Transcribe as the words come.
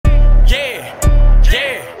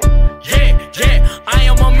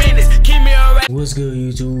What's good,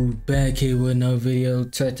 YouTube? Back here with another video.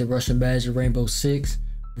 Track the Russian badge of Rainbow Six.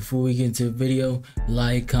 Before we get into the video,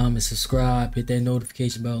 like, comment, subscribe, hit that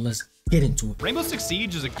notification bell. Let's get into it. Rainbow Six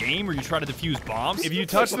Siege is a game where you try to defuse bombs. If you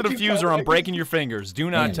touch the diffuser, I'm breaking your fingers. Do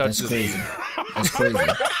not touch this. Crazy. That's crazy.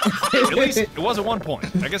 At least it was at one point.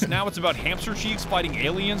 I guess now it's about hamster cheeks fighting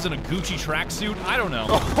aliens in a Gucci tracksuit. I don't know.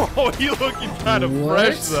 Oh, you looking kind of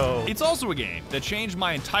fresh though. It's also a game that changed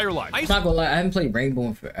my entire life. I'm not gonna lie, I haven't played Rainbow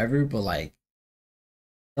in forever, but like,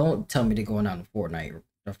 don't tell me they're going on the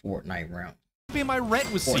Fortnite round. Paying my rent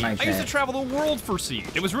with Siege. I used to travel the world for Siege.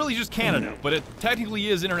 It was really just Canada, but it technically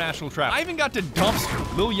is international travel. I even got to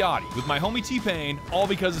dumpster Lil Yachty with my homie T-Pain, all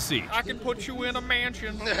because of Siege. I can put you in a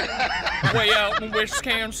mansion way out in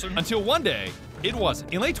Wisconsin. Until one day, it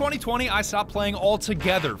wasn't. In late 2020, I stopped playing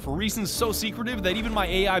altogether for reasons so secretive that even my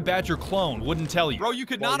AI Badger clone wouldn't tell you. Bro, you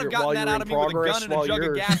could not have gotten that out of me with a gun and a jug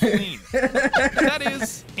of gasoline. That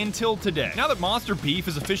is, until today. Now that Monster Beef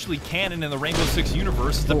is officially canon in the Rainbow Six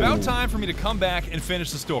universe, it's about time for me to come back and finish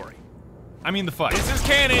the story. I mean the fight. This is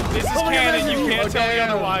canon. This is canon. You can't tell me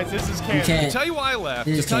otherwise. This is canon. To tell you why I left,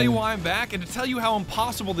 to tell you why I'm back, and to tell you how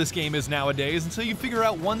impossible this game is nowadays until you figure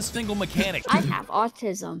out one single mechanic. I have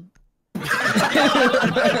autism.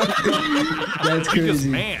 That's crazy. Because,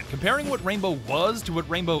 man, comparing what Rainbow was to what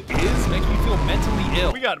Rainbow is makes me feel mentally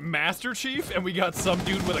ill. We got Master Chief and we got some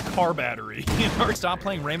dude with a car battery. Stop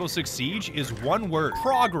playing Rainbow Six Siege is one word: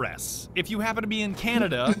 progress. If you happen to be in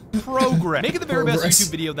Canada, progress. Making the very best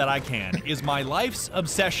YouTube video that I can is my life's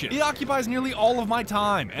obsession. It occupies nearly all of my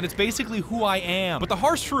time, and it's basically who I am. But the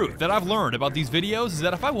harsh truth that I've learned about these videos is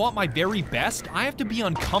that if I want my very best, I have to be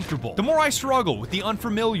uncomfortable. The more I struggle with the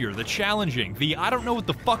unfamiliar, the challenging, the I don't know what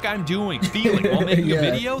the fuck I'm doing feeling while making a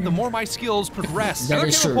video, the more my skills progress. There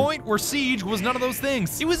came a point where Siege was none of those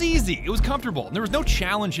things. It was easy, it was comfortable, and there was no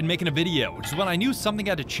challenge in making a video, which is when I knew something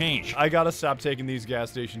had to change. I gotta stop taking these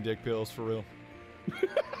gas station dick pills, for real.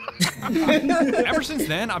 Ever since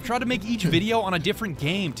then, I've tried to make each video on a different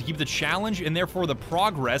game to keep the challenge and therefore the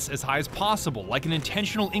progress as high as possible, like an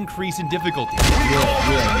intentional increase in difficulty.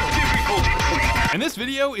 And this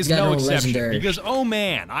video is no exception, because oh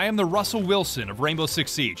man, I am the Russell Wilson of Rainbow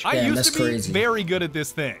Six Siege. I used to be very good at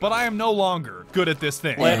this thing, but I am no longer good at this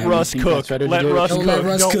thing. Let Russ cook. Let Russ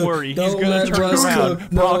cook. Don't worry, he's gonna turn around.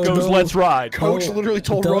 Broncos, let's ride. Coach literally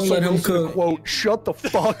told Russell Wilson to quote, "Shut the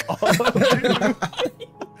fuck up."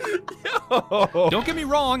 Don't get me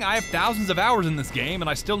wrong, I have thousands of hours in this game, and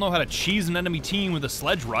I still know how to cheese an enemy team with a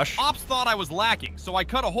sledge rush. Ops thought I was lacking, so I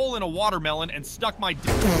cut a hole in a watermelon and stuck my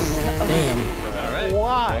dick. Damn. Alright.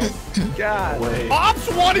 Why? God.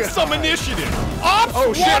 Ops wanted some initiative! Ops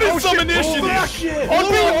wanted some initiative!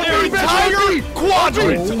 On their entire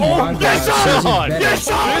quadrant! Oh, yes, on! Yes,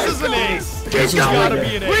 this is an ace! This has gotta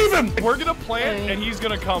be an ace! Leave him! We're gonna plant, and he's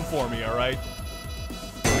gonna come for me, alright?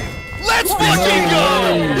 Let's fucking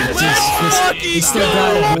go! Let's fucking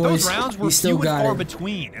go! Those rounds were few and far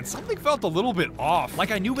between, and something felt a little bit off. Like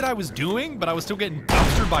I knew what I was doing, but I was still getting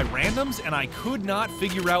dumpstered by randoms, and I could not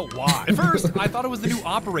figure out why. At first, I thought it was the new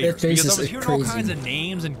operators, because I was hearing all kinds of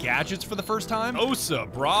names and gadgets for the first time. Osa,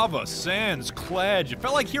 Brava, Sans, Kledge. It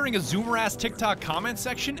felt like hearing a Zoomer-ass TikTok comment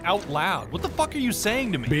section out loud. What the fuck are you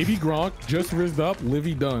saying to me? Baby Gronk, just rizzed up,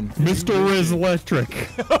 Livy done. Mr. Riz Electric.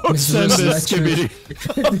 Send this skibidi.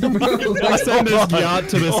 I send this yacht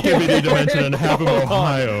to the skibidi dimension in Haven,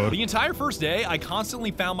 Ohio. The entire first day, I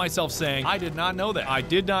constantly found myself saying, I did not know that. I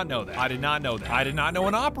did not know that. I did not know that. I did not know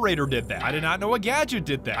an operator did that. I did not know a gadget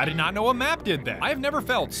did that. I did not know a map did that. I have never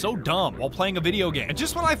felt so dumb while playing a video game. And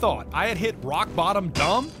just when I thought I had hit rock bottom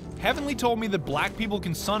dumb, Heavenly told me that black people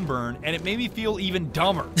can sunburn, and it made me feel even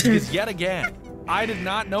dumber. Because yet again, I did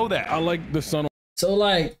not know that. I like the sun. So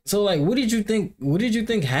like, what did you think? What did you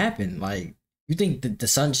think happened? Like, you think that the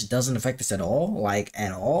sun just doesn't affect us at all? Like,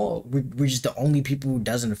 at all? We're just the only people who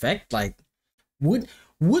doesn't affect? Like, what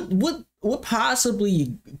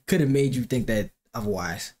possibly could have made you think that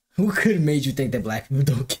otherwise? Who could have made you think that black people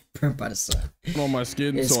don't get burnt by the sun? On my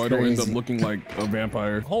skin, so I don't end up looking like a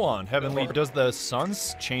vampire. Hold on, Heavenly, does the sun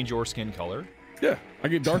change your skin color? Yeah, I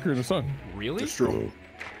get darker in the sun. Really? It's true.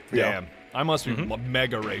 Damn. I must be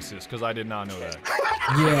mega racist, because I did not know that.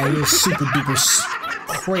 Yeah, you're super duper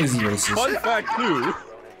crazy racist. Fun fact too,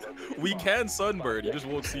 we can sunburn, you just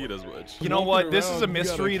won't see it as much. You know what? This is a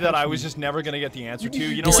mystery that I was just never gonna get the answer to.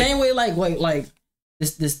 You know, the same way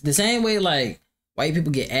the same way like white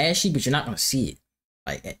people get ashy, but you're not gonna see it.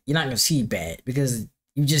 Like, you're not gonna see it bad because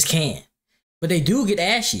you just can't. But they do get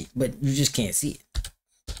ashy, but you just can't see it.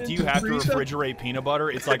 Do you have to refrigerate peanut butter?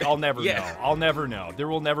 It's like, I'll never know. I'll never know. There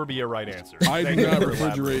will never be a right answer. I do not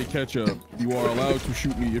refrigerate ketchup. You are allowed to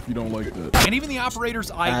shoot me if you don't like that. And even the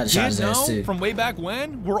operators I did know from way back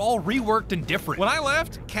when were all reworked and different. When I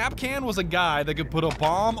left, Capcan was a guy that could put a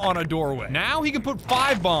bomb on a doorway. Now he can put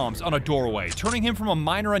 5 bombs on a doorway, turning him from a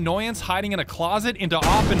minor annoyance hiding in a closet into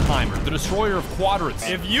Oppenheimer, the destroyer of quadrants.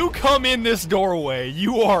 If you come in this doorway,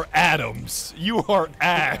 you are atoms. You are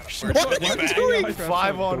ash. What are you doing?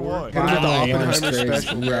 5-on-1.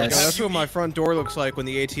 That's what my front door looks like when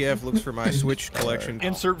the ATF looks for my Switch collection.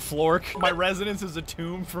 Insert Flork. My residence is a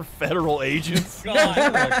tomb for federal agents.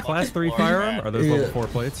 Class 3 firearm? Are those level 4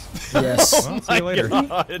 plates? Yes. Well, see you later.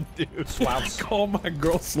 God, dude. I call my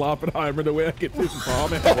girl Sloppenheimer the way I get this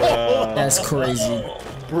bomb. That's crazy.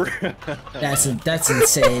 That's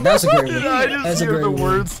insane. That's a great one. I just hear the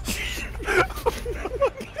words.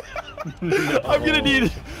 No. I'm gonna need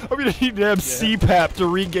to have CPAP to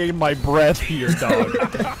regain my breath here, dog.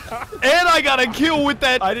 And I got a kill with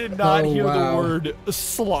that. I did not hear the word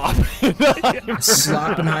slop.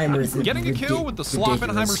 Sloppenheimer. Getting a kill with the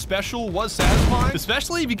Sloppenheimer special was satisfying,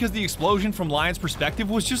 especially because the explosion from Lion's perspective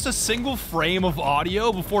was just a single frame of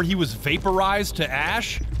audio before he was vaporized to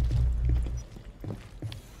ash.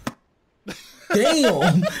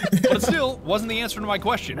 Damn! But still, wasn't the answer to my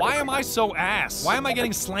question. Why am I so ass? Why am I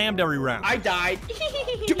getting slammed every round? I died.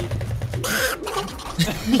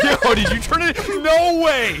 Yo, did you turn it? No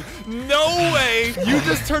way! No way! You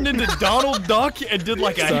just turned into Donald Duck and did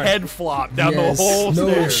like a head flop down the whole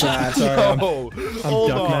stairs. Shot. Yo, hold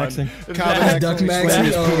on. Duck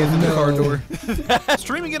maxing. Oh, no.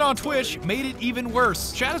 Streaming it on Twitch made it even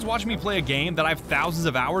worse. Chad is watching me play a game that I have thousands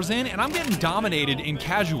of hours in, and I'm getting dominated in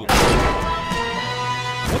casual.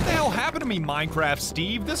 What the hell happened to me, Minecraft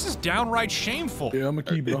Steve? This is downright shameful. Yeah, I'm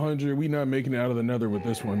gonna keep it 100. We not making it out of the nether with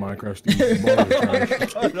this one, Minecraft Steve.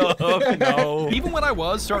 No. Even when I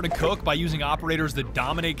was starting to cook by using operators that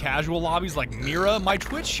dominate casual lobbies like Mira, my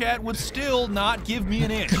Twitch chat would still not give me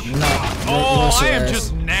an inch. Oh, I am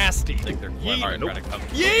just nasty. Yeet. Nope.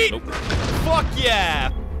 Yeet. Nope. Fuck yeah.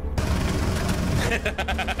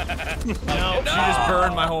 No, she just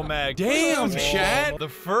burned my whole mag. Damn, chat. The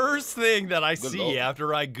first thing that I see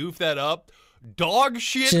after I goof that up, dog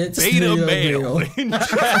shit beta male in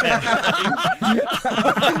chat.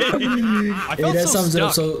 I felt so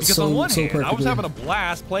stuck because on one hand, I was having a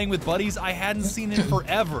blast playing with buddies I hadn't seen in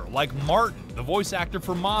forever, like Martin, the voice actor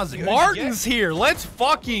for Mozzie. Martin's here. Let's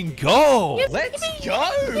fucking go. Let's go.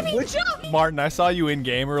 Martin, I saw you in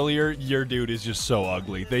game earlier. Your dude is just so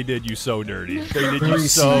ugly. They did you so dirty. They did you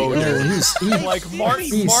so dirty. Like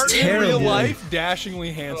Martin in real life,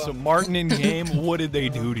 dashingly handsome. Martin in game, what did they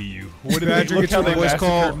do to you? What did they Look how they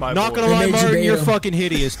massacred my Not gonna lie, Martin, you're fucking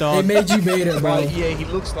hideous, dog. They made you beta, bro. Yeah, he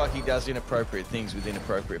looks like he does inappropriate things with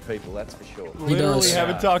inappropriate people, that's for sure. Literally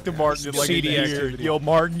haven't talked to Martin in like a year. Yo,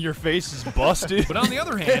 Martin, your face is busted. But on the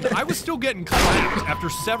other hand, I was still getting clapped after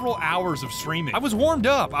several hours of streaming. I was warmed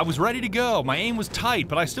up. I was ready to go. My aim was tight,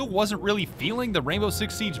 but I still wasn't really feeling the Rainbow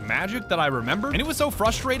Six Siege magic that I remember. And it was so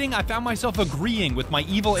frustrating, I found myself agreeing with my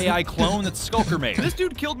evil AI clone that Skulker made. This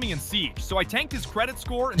dude killed me in Siege, so I tanked his credit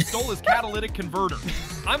score and stole his catalytic converter.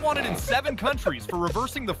 I'm wanted in 7 countries for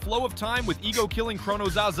reversing the flow of time with ego-killing Chrono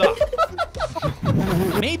Zaza.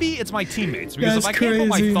 Maybe it's my teammates, because if I can't put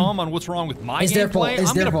my thumb on what's wrong with my gameplay,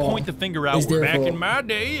 I'm gonna point the finger outward. Back in my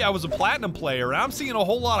day, I was a platinum player. I'm seeing a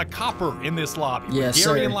whole lot of copper in this lobby. Yes,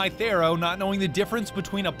 Gary and Lythero not knowing the difference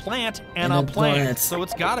between a plant and a plant. So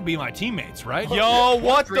it's gotta be my teammates, right? Yo,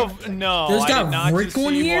 what the? No, I did not just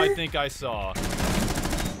see who I think I saw.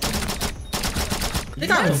 They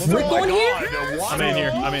got a brick on here? I'm in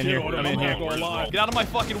here. I'm in here. I'm in here. Get out of my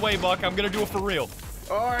fucking way, Buck. I'm gonna do it for real.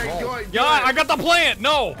 Alright, go ahead. Yeah, I got the plant.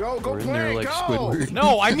 No. Go plant. Go.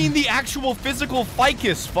 No, I mean the actual physical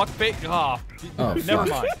ficus. Fuck fake. Never mind.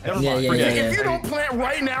 Never mind. Forget it. If you don't plant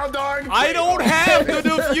right now, dog. I don't have the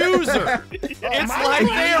diffuser. It's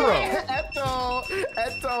Lythero.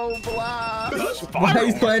 Eto, blah. Why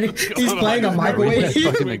he's playing a microwave?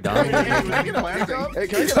 Fucking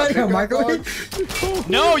McDonald's. He's playing a microwave?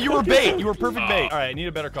 No, you were bait. You were perfect bait. All right, I need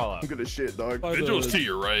a better call out. I'm gonna shit, dog. Vigil's to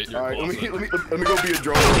your right. All right, let me go be a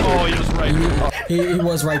drone. Oh, he was right. He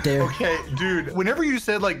was right there. Okay, dude. Whenever you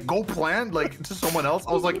said like go plant like to someone else,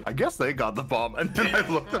 I was like, I guess they got the bomb. And then I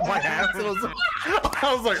looked at my hands and I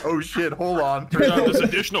was like, oh shit, hold on. Turns out this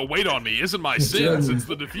additional weight on me isn't my sins, it's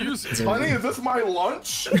the diffuser. Honey, is this my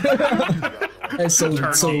lunch? That's so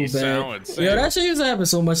bad. Yo, that shit used to happen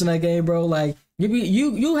so much in that game, bro. Like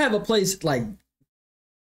you have a place like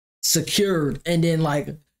secured, and then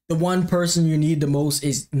like the one person you need the most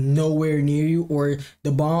is nowhere near you, or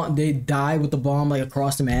the bomb, they die with the bomb like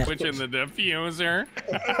across the map. Switching the diffuser.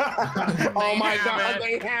 Oh my god,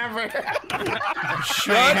 they have it.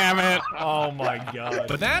 Damn it. Oh my god.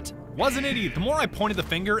 But that was an idiot. The more I pointed the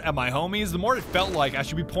finger at my homies, the more it felt like I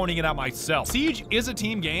should be pointing it at myself. Siege is a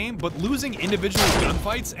team game, but losing individual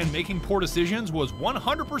gunfights and making poor decisions was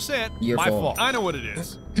 100% my fault. I know what it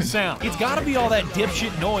is. Sound. It's gotta be all that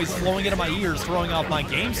dipshit noise flowing into my ears, throwing off my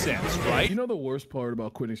game sense, right? You know the worst part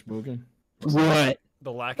about quitting smoking? What?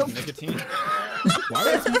 The lack of nicotine.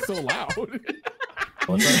 Why is he so loud?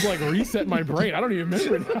 You just like reset my brain. I don't even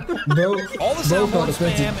remember that. Bro, all the soundboard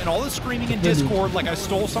spam and all the screaming in Discord like I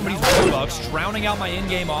stole somebody's Robux, drowning out my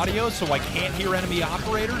in-game audio so I can't hear enemy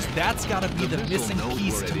operators. That's gotta be the missing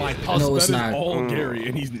piece to my puzzle. No, it's that not. Is all Gary,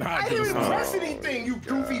 and he's not. I didn't even press anything, you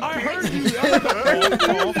goofy bitch. I heard you. Yeah,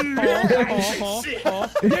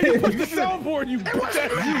 you pushed the soundboard, you bitch.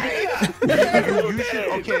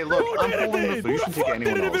 Okay, look, I'm pulling the solution to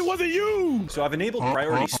anyone else. If it wasn't you. So I've enabled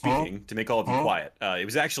priority speaking to make all of you quiet. It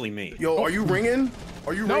was actually me. Yo, are you ringing?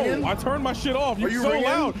 Are you ringing? No, I turned my shit off. You're you so ringing?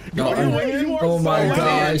 loud. No, Are you ringing? You are oh my so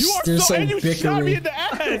gosh, you are they're so and you shot me bickering. in the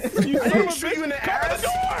ass. You son of a bitch. You in the Cover ass? the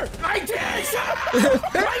door. I did! I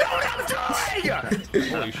know what I'm doing!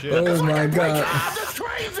 Holy shit. Oh my god. That's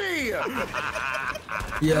crazy!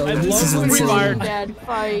 Yo, this is insane. Dad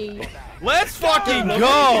fight. Let's fucking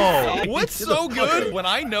go! What's so good when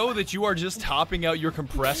I know that you are just topping out your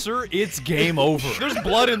compressor, it's game over. There's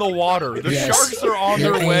blood in the water. The sharks are on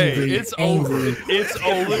their way. It's over. It's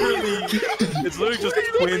It's literally just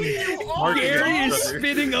twins. Gary is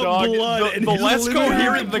spitting up blood. The less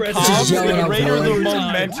coherent the comms, the greater the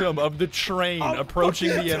momentum of the train approaching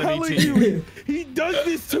the enemy team. He does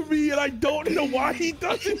this to me, and I don't know why he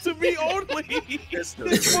does it to me only. This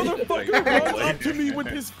motherfucker runs up to me with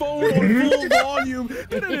his phone on full volume. Bro,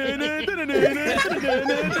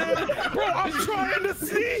 I'm trying to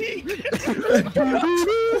see.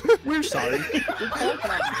 We're sorry.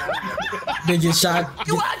 They get shot.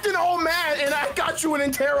 You acting all mad, and I got you an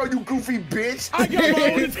Intero, you goofy bitch. I got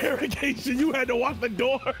my own interrogation. You had to walk the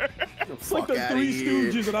door. It's like the Three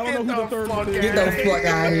Stooges, and I don't know who the third one is. Get the fuck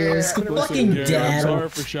out of here. It's fucking I'm dad. sorry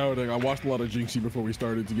for shouting. I watched a lot of Jinxie before we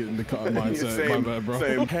started to get into mindset. Same, My bad, bro.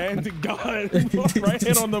 same. Hand to God. Right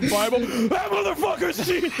hand on the Bible. That motherfucker's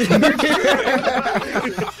cheating.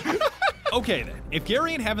 Okay then, if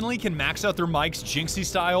Gary and Heavenly can max out their mics Jinxie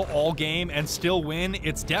style all game and still win,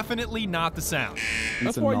 it's definitely not the sound.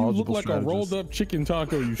 That's why you look like a rolled up chicken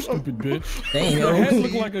taco, you stupid bitch. Damn. Your head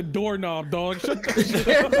look like a doorknob, dog. Shut the shit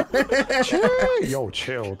up. Yo,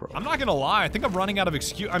 chill, bro. I'm not gonna lie, I think I'm running out of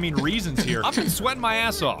reasons here. I've been sweating my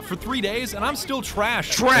ass off for 3 days and I'm still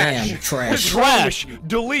trash. Damn, trash. Trash.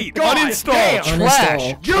 Delete. Uninstall.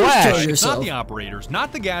 Trash. Trash. It's not the operators,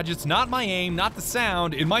 not the gadgets, not my aim, not the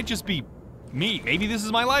sound. It might just be me. Maybe this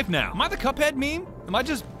is my life now. Am I the Cuphead meme? Am I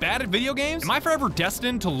just bad at video games? Am I forever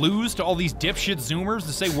destined to lose to all these dipshit Zoomers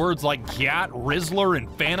to say words like Gyat, Rizzler,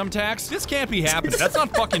 and Phantom Tax? This can't be happening. That's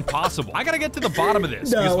not fucking possible. I gotta get to the bottom of this,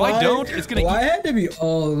 because if I don't, it's gonna Why had to be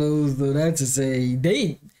all those though? That's to say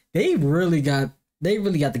they really got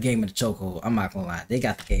the game in the chokehold. I'm not gonna lie. They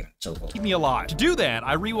got the game in the chokehold. keep me alive. To do that,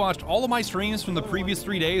 I rewatched all of my streams from the previous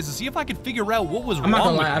 3 days to see if I could figure out what was wrong not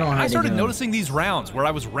gonna with lie, I me. don't have I started to go. noticing these rounds where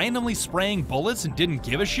I was randomly spraying bullets and didn't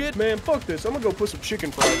give a shit. Man, fuck this. I'm gonna go put some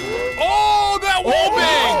chicken fries in. Oh, that wall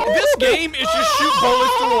bang! This game is just shoot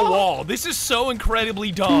bullets through a wall. This is so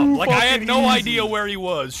incredibly dumb. Like, I had no idea where he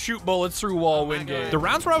was. Shoot bullets through wall, win game. The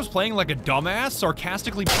rounds where I was playing like a dumbass,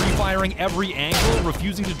 sarcastically pre-firing every angle,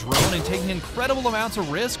 refusing to drone, and taking incredible amounts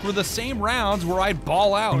of risk were the same rounds where I'd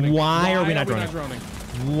ball out. Why are we not droning?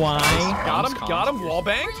 Why? Got him, wall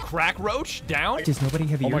banged, crack roach, down. Does nobody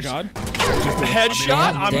have ears? Oh my god.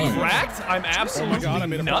 Headshot, I'm Damn. cracked, I'm absolutely I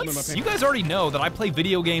made a problem in my nuts. pants. You guys already know that I play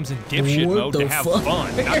video games in dipshit What mode the to have fuck?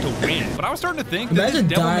 fun, not to win. But I was starting to think that Imagine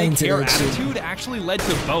this devil may dying to care that shit. attitude actually led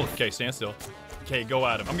to both. Okay, stand still. Okay, go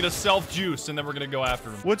at him. I'm gonna self-juice and then we're gonna go after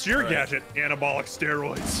him. What's your gadget? Anabolic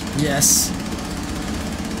steroids. Yes.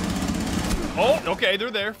 Oh, okay,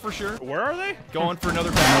 they're there for sure. Where are they? Going for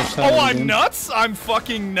another pass. Oh, I'm nuts. I'm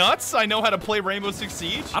fucking nuts. I know how to play Rainbow Six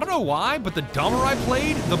Siege. I don't know why, but the dumber I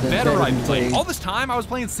played, the better I played. All this time, I was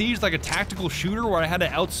playing Siege like a tactical shooter where I had to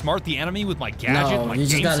outsmart the enemy with my gadget, No, my you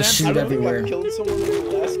just game gotta sense. shoot everywhere. Killed someone in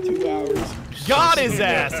the last 2 hours. God his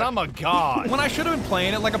ass. I'm a god. When I should have been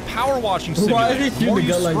playing it like a power watching Why simulator. did The you more you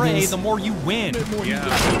go like spray, this? the more you win. Yeah.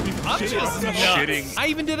 I'm just nuts. I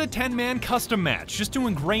even did a 10-man custom match just to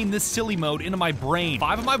ingrain this silly mode explode into my brain.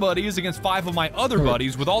 5 of my buddies against 5 of my other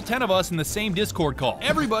buddies with all 10 of us in the same Discord call.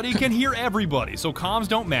 Everybody can hear everybody, so comms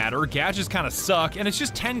don't matter, gadgets kind of suck, and it's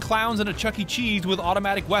just 10 clowns and a Chuck E. Cheese with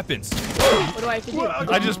automatic weapons. What do I have to do?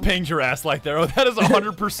 I just pinged your ass like there. Oh, that is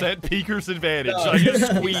 100% Peeker's advantage. I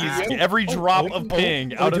just squeezed every drop of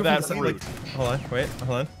ping out of that fruit. Hold on, wait,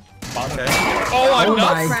 hold on. Okay. Oh, I'm my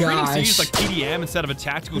nuts. gosh. Treating Siege like TDM instead of a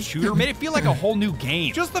tactical shooter made it feel like a whole new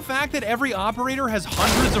game. Just the fact that every operator has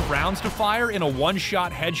hundreds of rounds to fire in a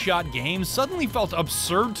one-shot headshot game suddenly felt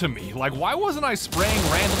absurd to me. Like, why wasn't I spraying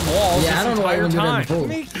random walls this entire time?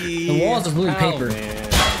 The walls are blue paper. Man.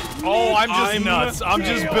 Oh, I'm just nuts. I'm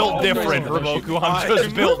just built different, Remoku. I'm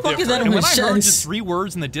just built different. And when I heard just 3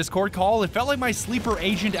 words in the Discord call, it felt like my sleeper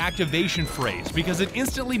agent activation phrase because it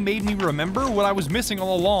instantly made me remember what I was missing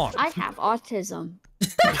all along. I have autism.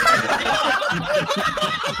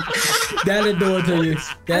 That'll do it to you.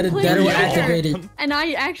 That'll activate it. And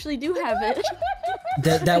I actually do have it.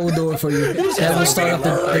 That will do it for you. That will start up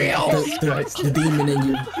the demon in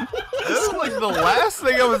you. This is like the last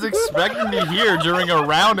thing I was expecting to hear during a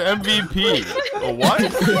round MVP. What?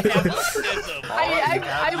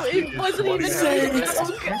 It wasn't even saying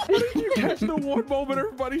it. You catch the one moment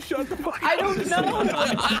everybody shut the fuck up. I don't know.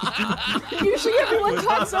 Usually everyone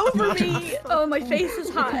talks over me. Oh, my face is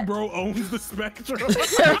hot. Bro owns the spectrum.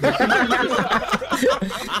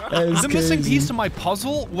 The missing piece to my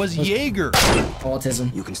puzzle was Jaeger.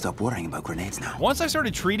 Autism. You can stop worrying about grenades now. Once I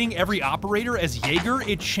started treating every operator as Jaeger,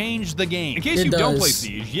 it changed the game. In case you don't play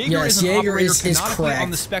Siege, Jaeger is an operator canonically on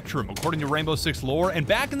the spectrum, according to Rainbow Six lore, and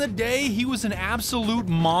back in the day, he was an absolute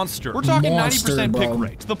monster. We're talking 90% pick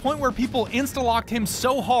rate, to the point where people insta-locked him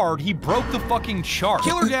so hard, he broke the fucking chart.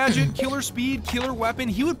 Killer gadget, killer speed, killer weapon,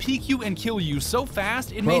 he would peek you and kill you so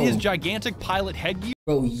fast, it made his gigantic pilot headgear.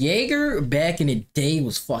 Bro, Jaeger back in the day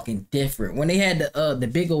was fucking different. When they had the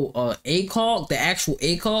big old ACOG, the actual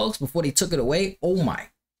ACOGs, before they took it away, oh my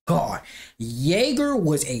god. Jaeger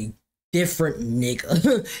was a different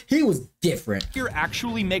nigga. He was different. Here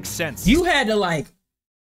actually makes sense. You had to like,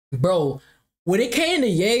 bro, when it came to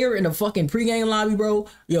Jaeger in the fucking pregame lobby, bro,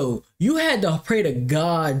 yo, you had to pray to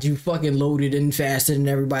God you fucking loaded in faster than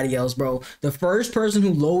everybody else, bro. The first person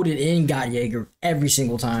who loaded in got Jaeger every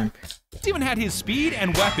single time. He's even had his speed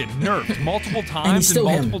and weapon nerfed multiple times in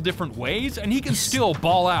multiple different ways, and he can still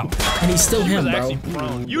ball out. And he's still him,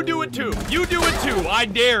 bro. You do it too. You do it too. I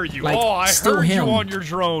dare you. Like, oh, I heard you on your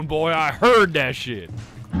drone, boy. I heard that shit.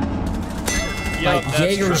 Like,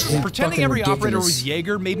 Jaeger's pretending every operator was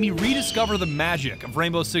Jaeger made me rediscover the magic of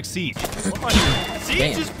Rainbow Six Siege.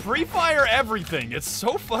 Siege just pre-fire everything. It's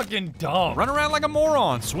so fucking dumb. Run around like a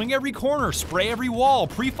moron, swing every corner, spray every wall,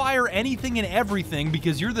 pre-fire anything and everything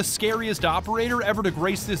because you're the scariest operator ever to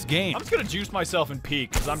grace this game. I'm just gonna juice myself and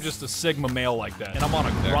peak because I'm just a Sigma male like that, and I'm on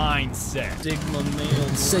a grind set.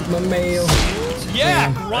 Sigma male.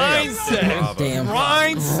 Yeah, grind set. Damn.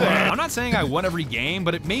 Grind set. I'm not saying I won every game,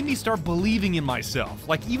 but it made me start believing in myself.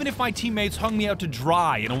 Like, even if my teammates hung me out to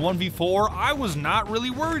dry in a 1v4, I was not really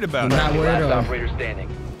worried about it. Not worried at all. Operator standing.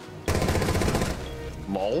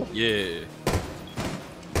 Lol? Yeah.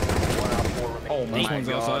 Oh my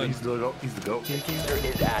god, he's the goat. He's the goat.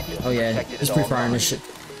 Oh yeah, he's pre-firing this shit.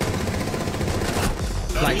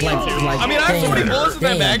 Like, I mean, I have so many bullets in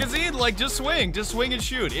that magazine. Like, just swing and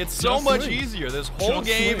shoot. It's so much easier. This whole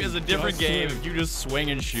game is a different game if you just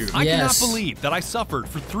swing and shoot. I cannot believe that I suffered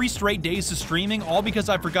for 3 straight days of streaming, all because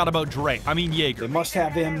I forgot about Drake. I mean, Jaeger. They must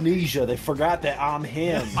have amnesia. They forgot that I'm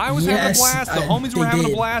him. I was having a blast. The homies were having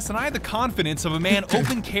a blast, and I had the confidence of a man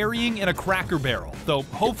open carrying in a Cracker Barrel, though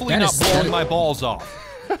hopefully not blowing my balls off.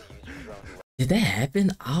 Did that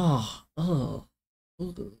happen? Oh.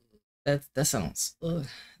 That sounds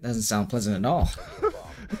doesn't sound pleasant at all.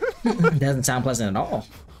 Doesn't sound pleasant at all.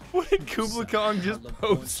 What did Kubla Kong just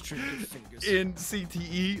post in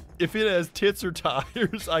CTE? If it has tits or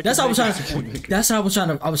tires, that's how I was trying to. That's how I was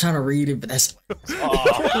trying to read it, but that's. What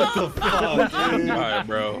the fuck, dude? All right,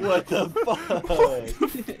 bro. What the fuck?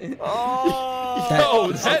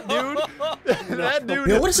 That dude. That dude.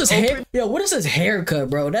 Yo, what is his hair? Yo, what is his haircut,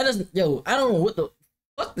 bro? That is. Yo, I don't know what the.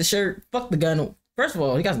 Fuck the shirt. Fuck the gun. First of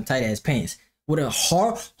all, he got some tight ass pants. With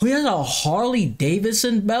he has a Harley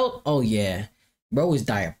Davidson belt. Oh yeah, bro is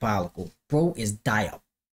diabolical. Bro is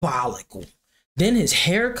diabolical. Then his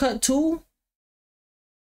haircut too.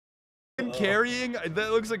 carrying?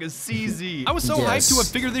 That looks like a CZ. I was so hyped to have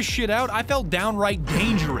figured this shit out, I felt downright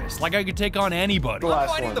dangerous. Like I could take on anybody. I'm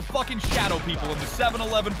fighting the fucking shadow people in the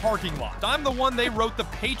 7-Eleven parking lot. I'm the one they wrote the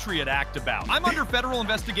Patriot Act about. I'm under federal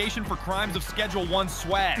investigation for crimes of Schedule 1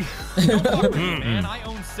 swag. Don't talk to me, man. I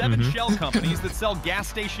own 7 shell companies that sell gas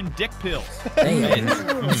station dick pills.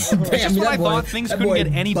 Just when I thought things couldn't get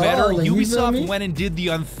any better, Ubisoft went and did the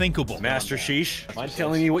unthinkable. Master Sheesh, mind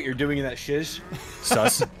telling me what you're doing in that shiz?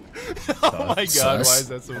 Sus. Oh my god, why is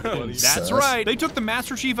that so funny? That's right. They took the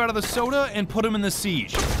Master Chief out of the soda and put him in the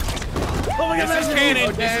siege. Oh my god, this is canon.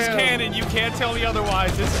 Oh, this is canon. You can't tell me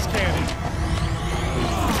otherwise. This is canon.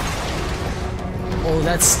 Oh,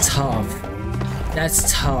 that's tough.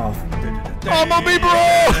 That's tough. I'm gonna be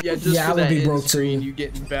broke! Yeah, I would be broke too. You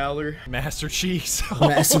getting Valor. Master Cheese.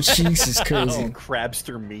 Master Cheese is crazy. Oh,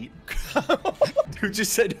 crabster meat. Dude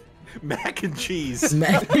just said mac and cheese.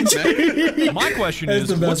 Mac and cheese. My question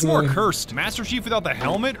is, what's more cursed? Master Chief without the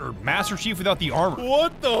helmet or Master Chief without the armor?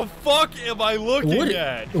 What the fuck am I looking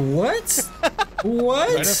at? What?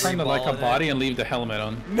 What? Better find like a body and leave the helmet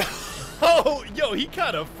on. Oh, yo, he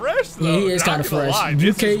kind of fresh though. Yeah, he is kind of fresh.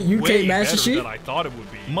 UK Master Chief? Than I thought it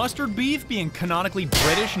would be. Mustard beef being canonically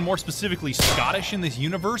British and more specifically Scottish in this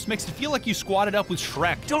universe makes it feel like you squatted up with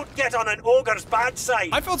Shrek. Don't get on an ogre's bad side.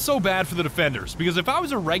 I felt so bad for the defenders because if I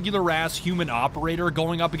was a regular ass human operator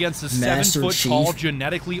going up against a 7-foot-tall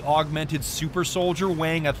genetically augmented super soldier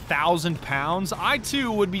weighing 1,000 pounds, I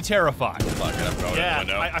too would be terrified.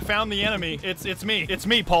 Yeah, I found the enemy. It's me. It's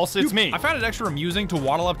me, Pulse. It's me. I found it extra amusing to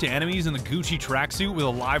waddle up to enemies in the Gucci tracksuit with a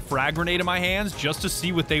live frag grenade in my hands just to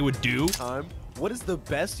see what they would do. What is the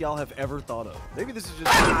best y'all have ever thought of? Maybe this is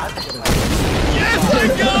just. Yes, I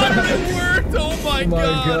got it! It worked! Oh my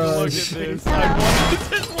god! Look at this. I wanted to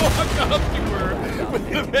just walk up to her with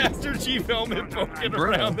the Master Chief helmet poking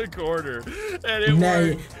around the corner. And it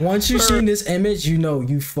worked. Once you've seen this image, you know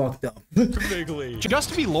you fucked up. Just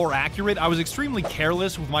to be lore accurate, I was extremely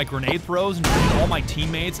careless with my grenade throws and treated all my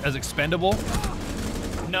teammates as expendable.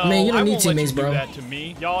 No, man, you don't need let teammates, you do bro. that to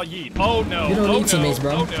me. Y'all yeet. Oh no. You don't need teammates,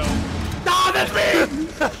 bro. Oh no. No, that's me!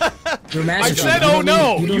 You're Master I said, Chief. oh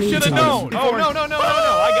no! You should have known! teammates. Oh no, no, no, no, no!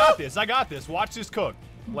 I got this, I got this. Watch this cook.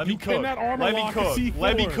 Let me cook. Let me cook.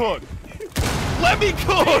 Let me cook. Let me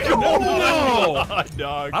cook! Oh no!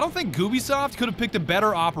 Dog. I don't think Ubisoft could have picked a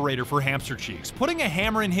better operator for Hamster Cheeks. Putting a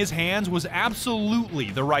hammer in his hands was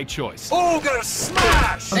absolutely the right choice. Oh, gonna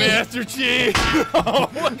smash! Master Chief!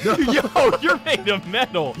 Yo, you're made of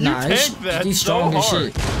metal. Nah, you tanked that he's so strong as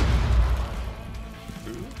hard. shit.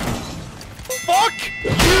 Fuck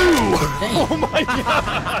you! Oh my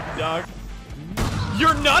god, dog.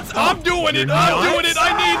 You're nuts! I'm doing it! I'm doing it!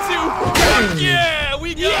 I need to! Fuck yeah!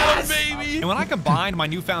 We got him, baby! And when I combined my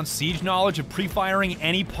newfound siege knowledge of pre-firing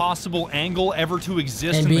any possible angle ever to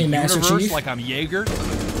exist in the universe, like I'm Jaeger,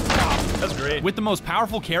 that's great. With the most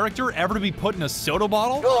powerful character ever to be put in a soda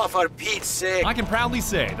bottle, Oh, for Pete's sake! I can proudly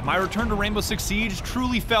say that my return to Rainbow Six Siege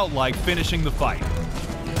truly felt like finishing the fight.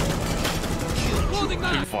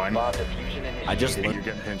 You're fine. I just You're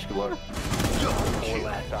getting pinched. Good luck.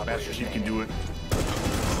 Master Chief can do it.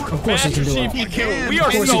 Of course he can do it. We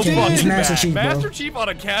are so fucking He's Master back. Chief, bro. Master Chief on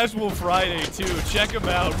a casual Friday too. Check him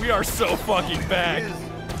out. We are so fucking back.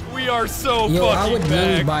 We are so Yo, fucking I would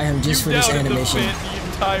literally back. buy him just for this doubted animation. The fit the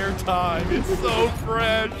entire time. It's so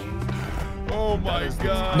fresh. Oh my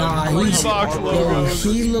god. Nah, he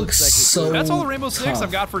looks so. That's all the Rainbow Six tough.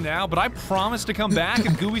 I've got for now, but I promise to come back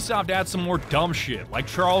and Ubisoft add some more dumb shit, like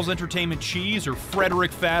Charles Entertainment Cheese or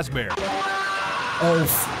Frederick Fazbear.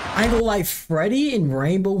 Oh, I ain't gonna lie, Freddy and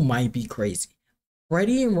Rainbow might be crazy.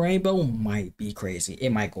 Freddy and Rainbow might be crazy. It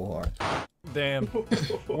might go hard. Damn.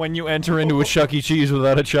 When you enter into a Chuck E. Cheese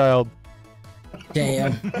without a child.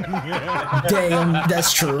 Damn. Damn,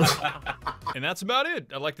 that's true. And that's about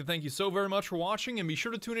it. I'd like to thank you so very much for watching, and be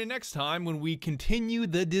sure to tune in next time when we continue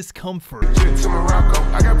the discomfort. To Morocco,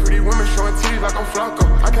 I got pretty women showing titties like I'm Flacco.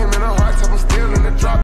 I came in a hot top, I'm still in the drop.